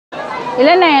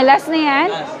Ilan na yan? Last na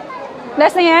yan?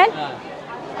 Last na yan?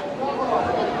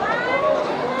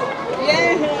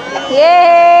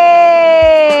 Yay!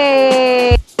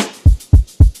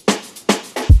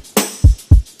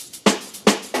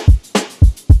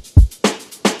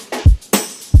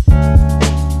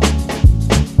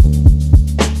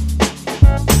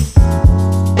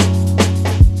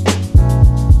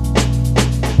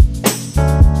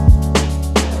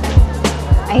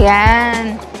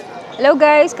 Ayan. Hello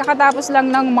guys, kakatapos lang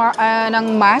ng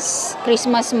mass,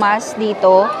 Christmas mass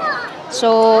dito.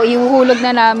 So, ihuhulog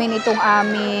na namin itong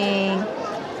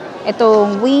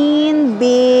Win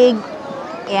Big,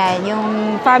 ayan,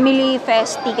 yung family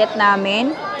fest ticket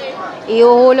namin.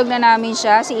 Ihuhulog na namin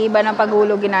siya. Si Iban ang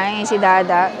paghulogin na, si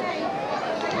Dada.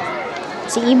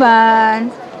 Si Iban.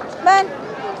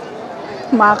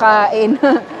 Makain.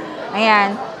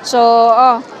 Ayan. So,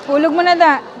 hulog mo na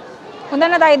da. Punta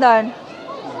na tayo doon.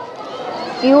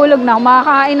 Ihulog na.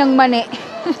 Makakain ng mani.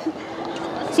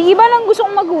 Si Iban ang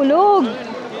gustong maghulog.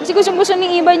 Kasi gusto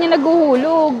ni Iban niya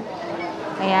naghuhulog.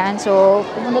 Ayan. So,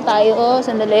 pupunta tayo.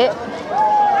 Sandali.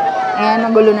 Ayan.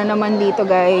 Magulo na naman dito,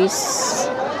 guys.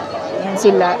 Ayan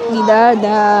sila. Ni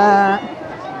Dada.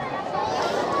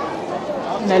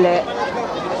 Sandali.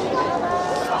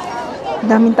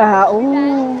 Daming tao.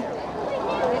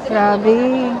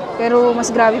 Grabe. Pero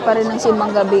mas grabe pa rin ang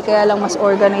simbang gabi. Kaya lang mas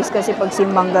organized kasi pag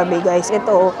simbang gabi, guys.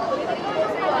 Ito,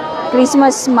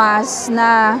 Christmas mass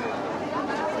na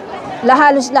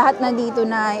halos lahat nandito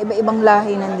na. Iba-ibang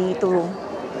lahi nandito.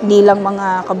 Hindi lang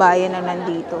mga kabayan na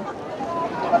nandito.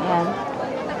 Ayan.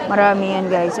 Marami yan,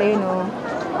 guys. Ayun, oh.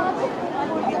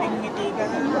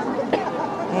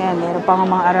 Ayan, meron pa nga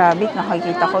mga Arabic.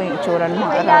 Nakikita ko yung itsura ng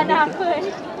mga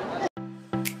Arabic.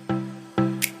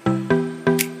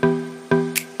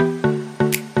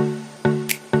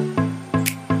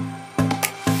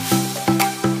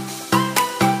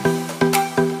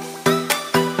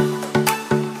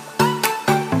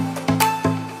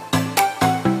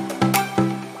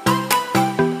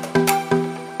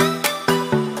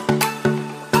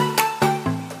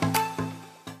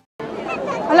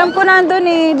 Alam ko nandun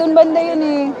eh. Doon banda yun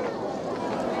eh.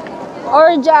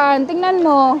 Or dyan. Tingnan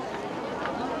mo.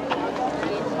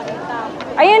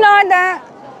 Ayun o, da.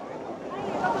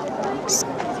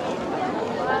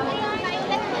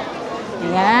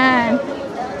 Ayan.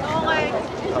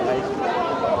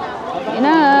 Ayan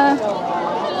na.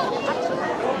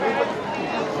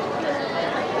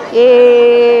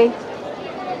 Yay.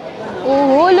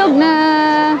 Uhulog na.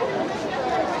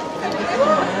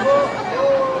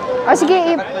 Oh,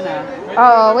 sige.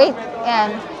 Oo, wait.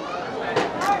 Ayan.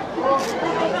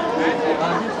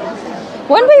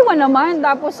 One by one naman.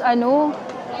 Tapos ano?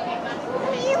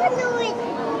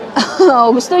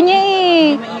 Oh, gusto niya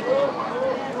eh.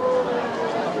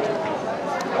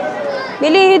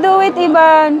 Billy, do it,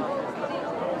 Iban.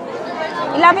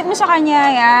 Ilapit mo sa kanya.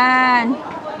 Ayan.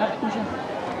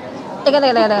 Teka.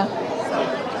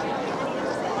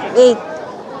 Wait.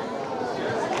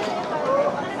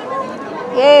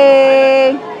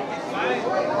 Yay!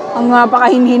 Ang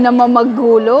napakahinhin naman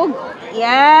maghulog.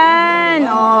 Yan.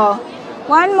 Oh.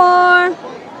 One more.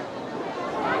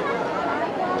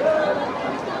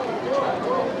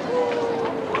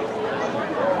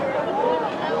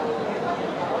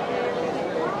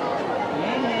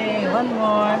 Yay! One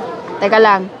more. Teka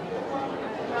lang.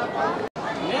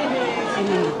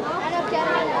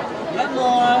 One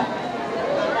more.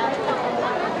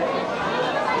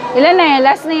 Ilan na yan?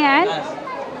 Last na yan?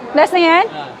 Last na yan?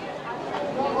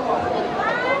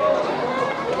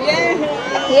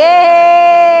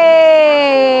 Yay!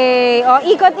 Oh,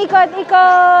 ikot. Ikot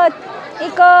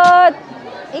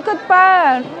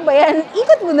pa. Ano ba yan?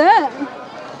 Ikot mo na.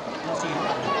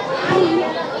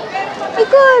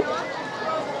 Ikot.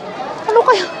 Ano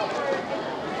kayo?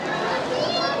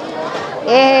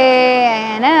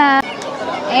 Ayan na.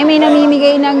 May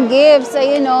namimigay ng gifts.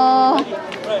 Ayun o.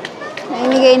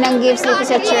 Namimigay ng gifts dito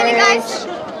sa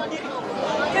church.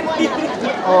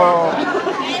 Oh.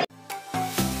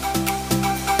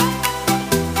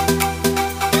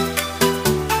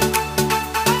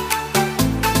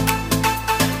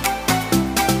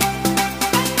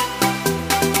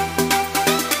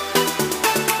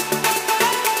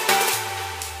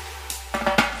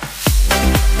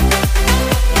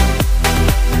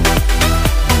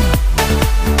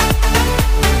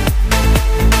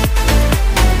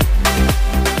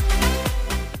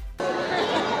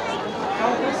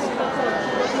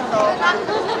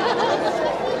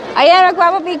 Ayan,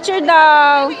 nagpapapicture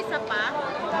daw. May isa pa?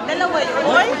 Dalawa yun?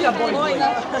 Boy?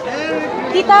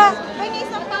 Tita. May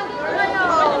isa pa.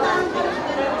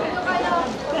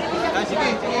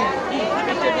 Sige.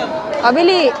 O,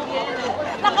 bili.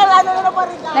 Nakalano na pa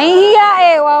rin. Nahihiya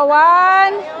eh.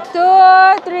 1,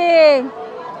 2, 3.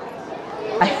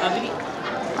 Ay.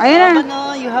 Ayun na.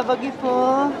 Ano, you have a gift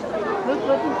po. Look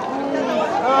what it is.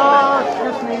 Oh,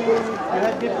 excuse me. You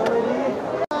have gift already?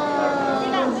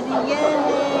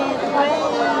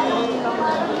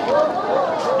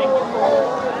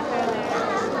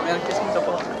 Merry Christmas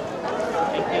po.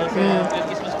 Thank you. Merry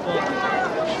Christmas po.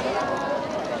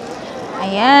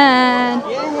 Ayan.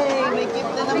 Yay! May gift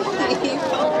na naman.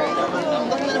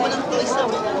 Ambot na naman ang toys.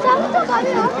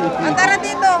 Ang tara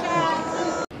dito.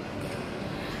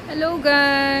 Hello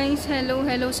guys! Hello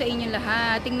sa inyo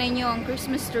lahat. Tingnan nyo ang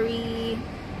Christmas tree.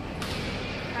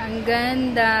 Ang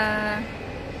ganda.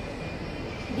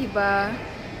 Diba?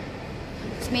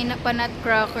 Tapos may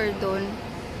pa-nutcracker doon.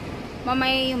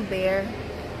 Mamaya yung bear.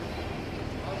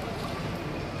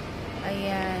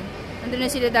 Ayan. Nandun na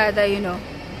sila dada, you know.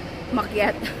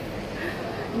 Makyat.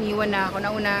 Iniwan na ako.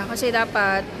 Nauna. Kasi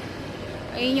dapat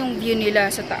ayun yung view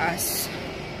nila sa taas.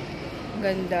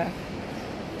 Ganda.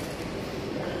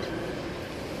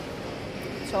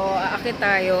 So, aakit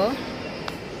tayo.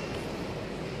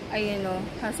 Ayun o.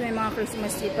 Kasi may mga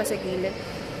Christmas tree pa sa gilid.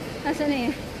 Nasaan na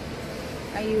yun?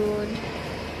 Ayun.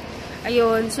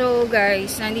 Ayun. So,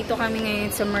 guys, nandito kami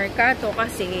ngayon sa Mercato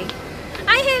kasi...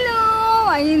 Ay, hello!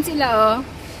 Ayun sila, oh.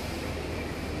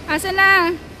 Asa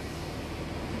na?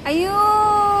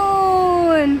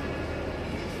 Ayun!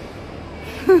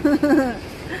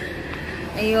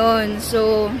 Ayun.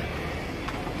 So,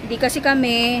 hindi kasi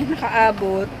kami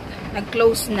nakaabot.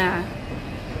 Nag-close na.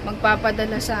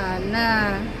 Magpapadala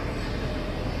sana.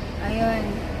 Ayun.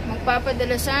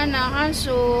 Magpapadala sana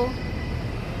kaso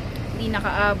hindi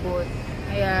nakaabot.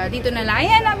 Kaya dito na lang.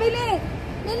 Ayan, nabili.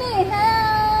 Bili.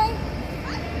 Hi.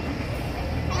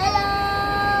 Hello.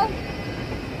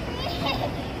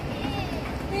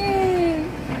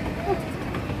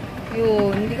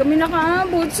 Ayun. Hindi kami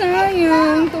nakaabot.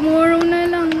 Sayang. Tomorrow na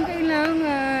lang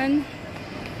kailangan.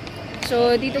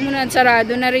 So, dito muna,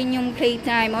 sarado na rin yung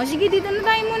playtime. O, sige, dito na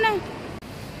tayo muna.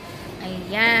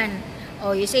 Ayan.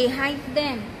 O, you say hi to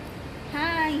them.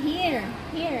 Hi, here.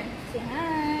 Here. Say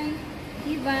hi.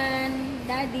 Ivan,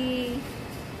 Daddy.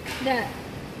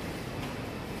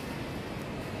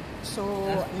 So,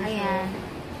 ayan.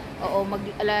 Oo,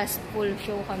 mag-alas full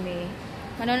show kami.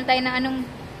 Manonood tayo ng anong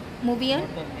movie yan?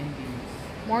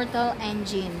 Mortal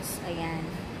Engines. Ayan.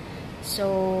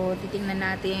 So, titingnan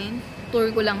natin. Tour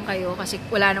ko lang kayo kasi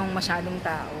wala namang masyadong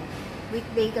tao.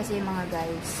 Weekday kasi mga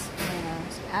guys. Ayan,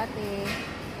 si ate.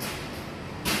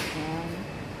 Ayan.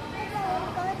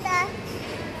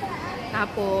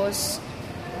 Tapos,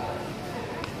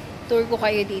 tour ko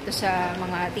kayo dito sa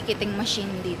mga ticketing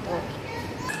machine dito.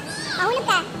 Mahulog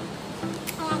ka.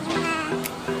 Ayan, yung mga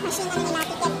machine na nila,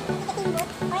 ticketing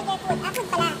booth, order food.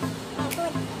 Food pala.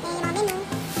 Food. Yung mga menu.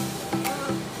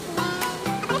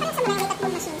 Kapag sa mga may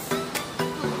tatlong machines.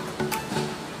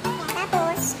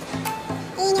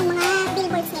 Ayan, yung mga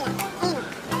billboards nila. Ayan o.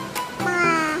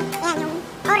 Ayan, yung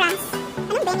oras.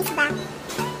 Anong Venice ba?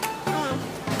 Ayan.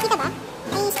 Kita ba?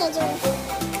 Ayan yung schedule.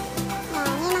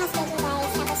 Ayan, yung mga schedule guys.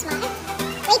 Tapos mga,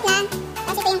 wait lang.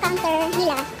 Tapos ito yung counter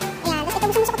nila. Ayan, tapos ito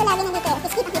gusto ko ito lagi nandito.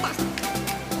 Tapos kita kita.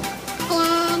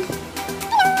 Ayan.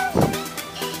 Hello!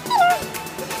 Hello!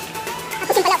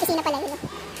 Tapos yung pala, opisina pala yun.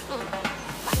 Ayan.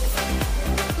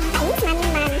 Ayos, man.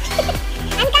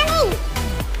 I'm coming!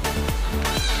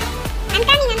 I'm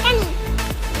coming.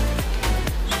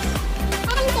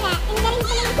 Parang sila. Ano rin sila ng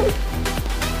ayan.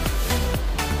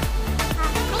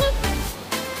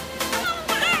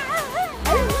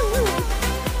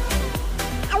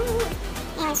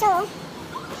 Ayan, so,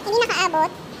 hindi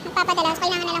nakaabot. Magpapadala. So,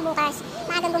 kailangan na lang bukas.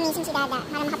 Maagang gumising si Dada.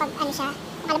 Para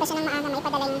makalabas siya ng maaga. May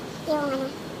padala yung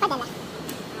padala.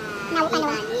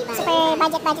 Super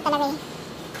budget talaga eh.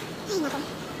 Ay, naku.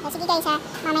 Sige guys ha,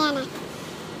 mamaya na.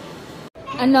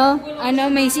 Ano,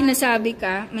 may sinasabi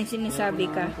ka? May sinasabi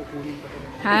ka?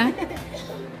 Ha?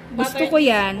 Gusto ko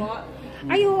yan.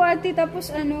 Ayo, ate,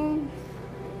 tapos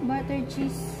butter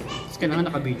cheese. Kailangan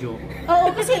naka-video. Oo,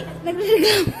 kasi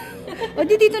nagreklamo. O,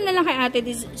 dito na lang kay ate,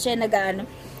 siya nag-ano.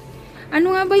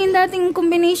 Ano nga ba yung dating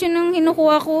combination ng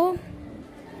hinukuha ko?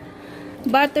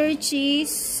 Butter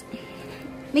cheese.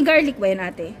 May garlic ba yan,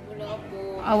 ate? Wala po.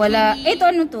 Ah, wala. Ito,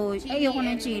 ano to? Ayoko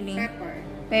ng chili.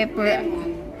 Pepper.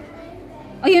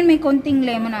 Ayun, may konting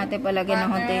lemon ate palagay na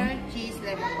konti. Cheese,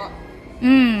 lemon po.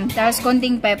 Tapos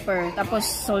konting pepper. Tapos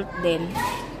salt din.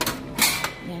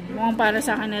 Yan. Mukhang para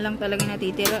sa akin na lang talaga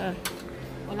natitira.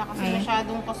 Wala kasi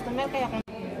masyadong customer, kaya kung...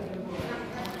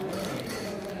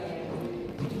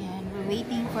 Yan. We're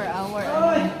waiting for our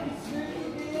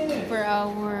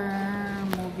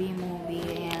movie.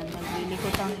 Ayan.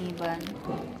 Pang Iban.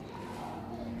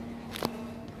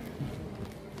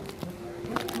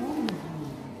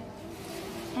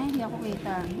 Eh, hindi ako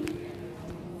kita.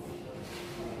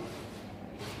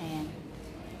 Ayan.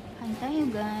 Kain tayo,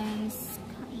 guys.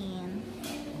 Kain.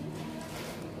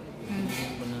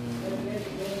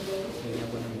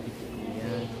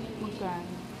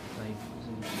 Magkano?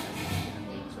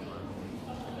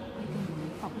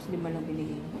 Tapos 5 lang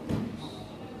binigay.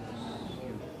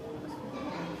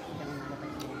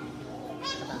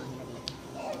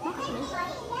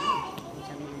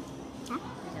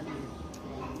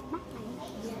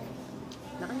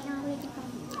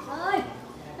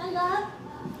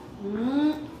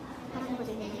 Parang po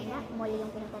din nila, mall yung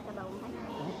pinagtatrabaho ka.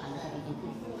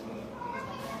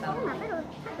 Oo nga, pero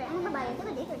sabi, ang babayad ka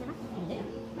ba dito, di ba? Hindi.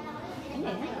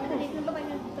 Pero dito na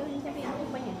babayad dito, yung sabi ako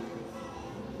pa niya.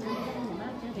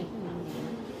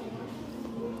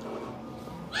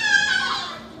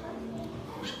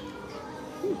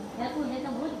 Kaya po, dito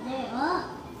bud, oh.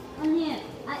 Ano yan?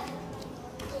 Ay.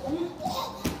 Ano?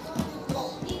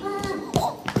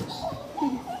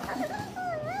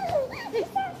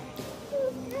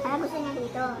 Gusto niya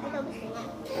dito. Ito gusto niya.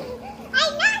 I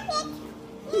love it!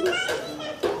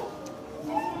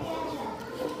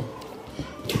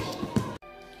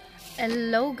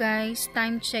 Hello guys,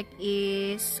 time check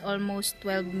is almost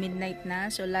 12 midnight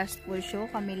na. So last full show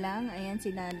kami lang. Ayan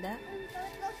si Nada.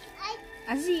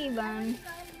 Si Iban.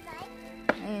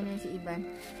 Ayan yun si Iban.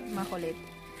 Makulit.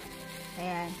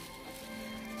 Ayan.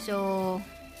 So,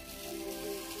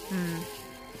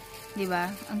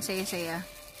 diba? Ang saya-saya.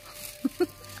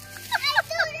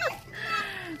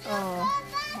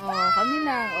 Kami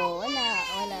lang. Wala.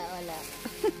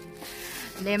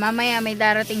 Hindi, mamaya may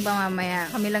darating pa mamaya.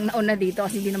 Kami lang nauna dito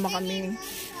kasi hindi naman kami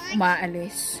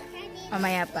umaalis.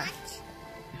 Mamaya pa.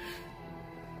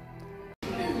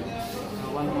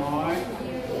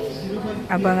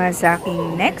 Abangan sa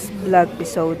aking next vlog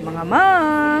episode, mga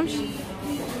moms!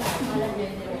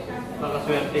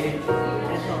 Nakaswerte.